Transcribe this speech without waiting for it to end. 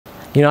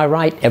You know, I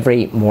write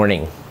every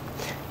morning.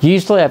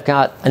 Usually I've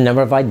got a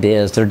number of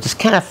ideas that are just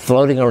kind of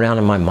floating around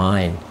in my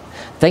mind.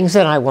 Things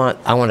that I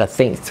want to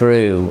think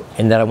through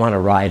and that I want to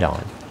write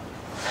on.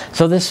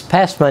 So this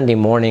past Monday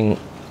morning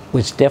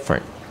was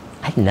different.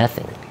 I had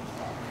nothing.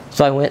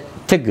 So I went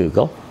to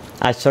Google.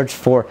 I searched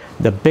for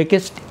the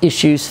biggest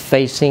issues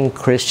facing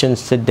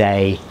Christians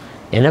today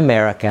in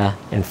America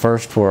and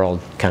first world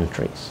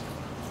countries.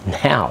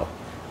 Now,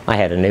 I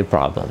had a new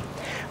problem.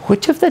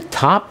 Which of the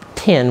top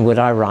 10 would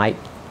I write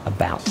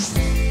about?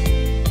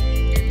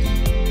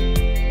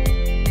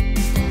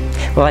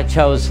 Well, I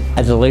chose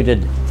a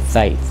diluted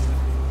faith.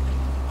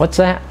 What's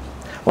that?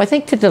 Well, I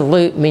think to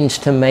dilute means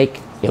to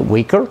make it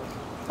weaker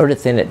or to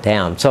thin it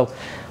down. So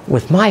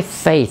with my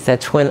faith,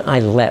 that's when I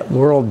let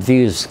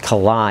worldviews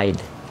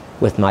collide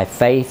with my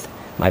faith,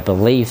 my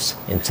beliefs,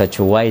 in such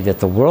a way that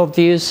the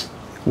worldviews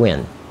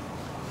win.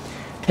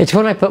 It's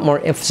when I put more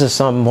emphasis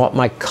on what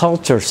my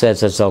culture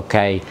says is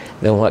okay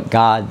than what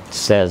God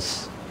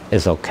says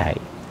is okay.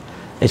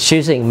 It's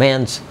choosing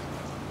man's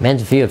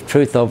view of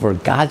truth over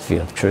God's view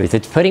of truth.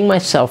 It's putting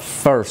myself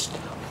first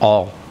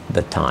all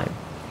the time.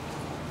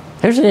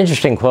 Here's an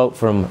interesting quote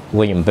from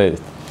William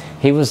Booth.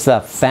 He was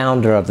the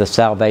founder of the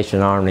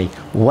Salvation Army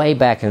way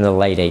back in the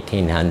late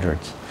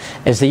 1800s.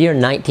 As the year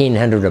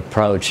 1900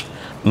 approached,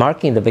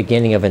 marking the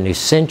beginning of a new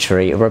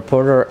century, a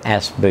reporter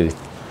asked Booth,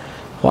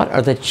 "What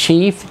are the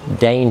chief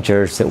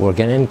dangers that we're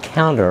going to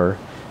encounter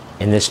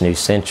in this new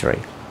century?"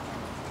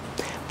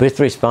 Booth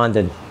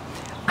responded,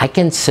 "I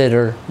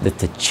consider that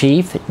the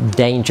chief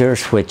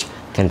dangers which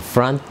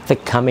confront the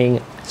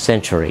coming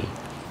century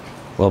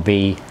will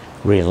be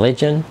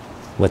religion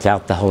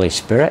without the Holy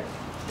Spirit,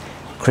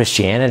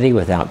 Christianity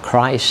without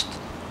Christ,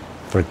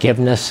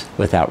 forgiveness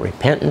without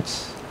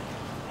repentance,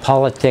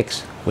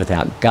 politics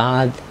without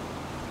God,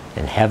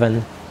 and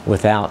heaven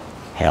without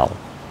hell."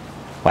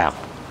 Wow.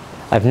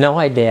 I have no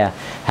idea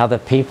how the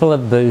people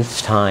of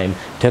Booth's time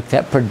took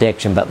that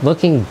prediction, but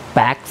looking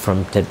back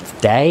from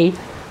today,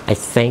 I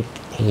think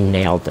he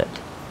nailed it.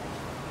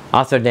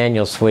 Author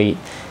Daniel Sweet,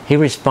 he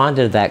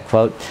responded to that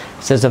quote,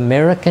 says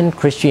American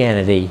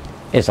Christianity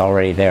is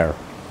already there.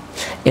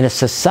 In a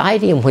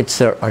society in which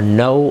there are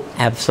no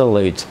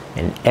absolutes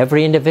and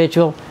every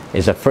individual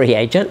is a free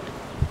agent,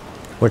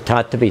 we're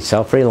taught to be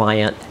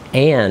self-reliant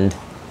and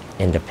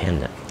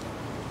independent.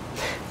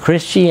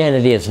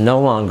 Christianity is no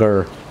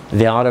longer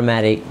the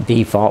automatic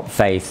default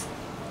faith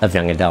of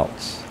young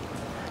adults.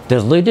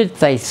 Diluted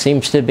faith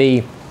seems to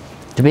be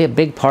a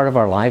big part of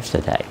our lives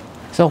today.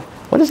 So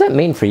what does that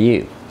mean for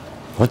you?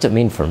 What's it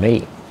mean for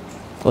me?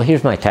 Well,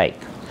 here's my take.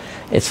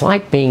 It's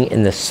like being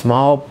in the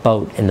small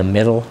boat in the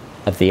middle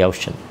of the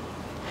ocean.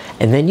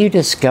 And then you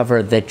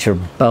discover that your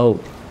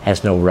boat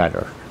has no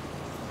rudder.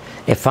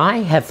 If I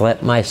have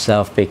let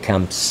myself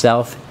become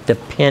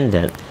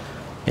self-dependent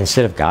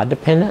instead of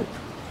God-dependent,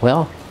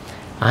 well,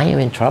 I am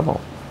in trouble.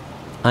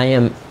 I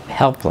am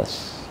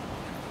helpless.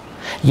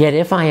 Yet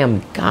if I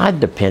am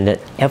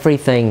God-dependent,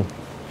 everything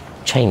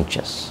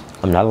changes.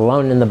 I'm not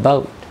alone in the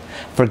boat.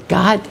 For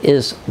God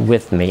is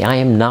with me. I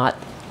am not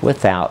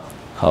without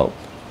hope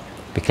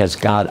because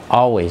God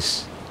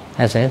always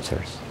has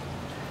answers.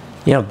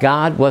 You know,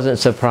 God wasn't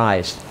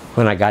surprised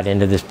when I got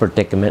into this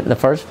predicament in the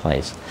first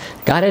place.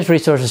 God has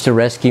resources to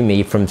rescue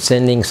me from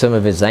sending some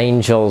of His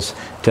angels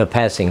to a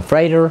passing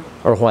freighter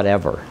or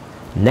whatever.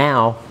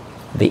 Now,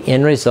 the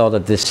end result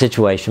of this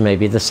situation may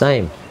be the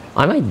same.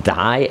 I may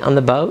die on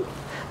the boat,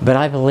 but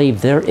I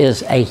believe there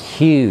is a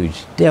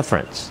huge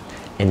difference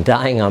in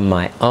dying on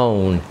my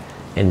own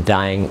and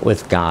dying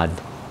with God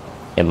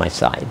at my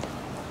side.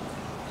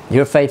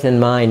 Your faith and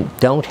mine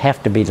don't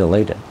have to be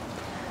diluted.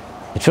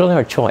 It's really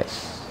our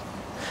choice.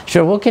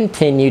 Sure, we'll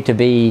continue to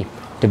be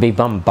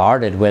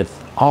bombarded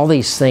with all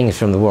these things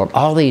from the world,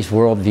 all these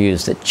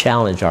worldviews that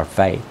challenge our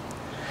faith.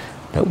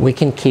 But we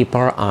can keep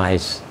our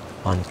eyes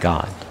on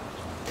God.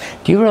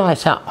 Do you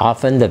realize how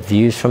often the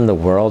views from the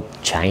world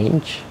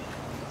change?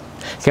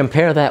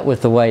 Compare that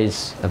with the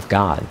ways of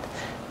God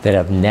that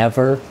have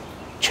never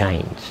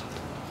changed.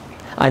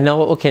 I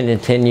know it will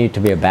continue to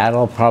be a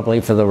battle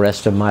probably for the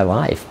rest of my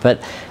life,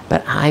 but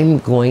I'm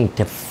going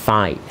to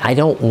fight. I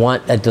don't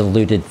want a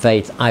diluted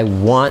faith. I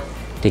want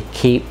to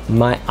keep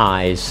my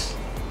eyes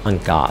on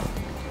God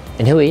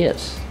and who He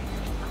is.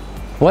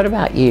 What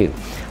about you?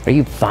 Are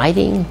you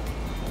fighting?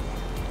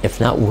 If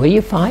not, will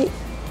you fight?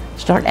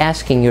 Start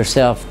asking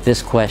yourself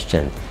this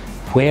question: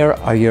 where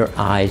are your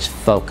eyes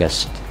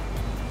focused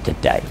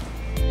today?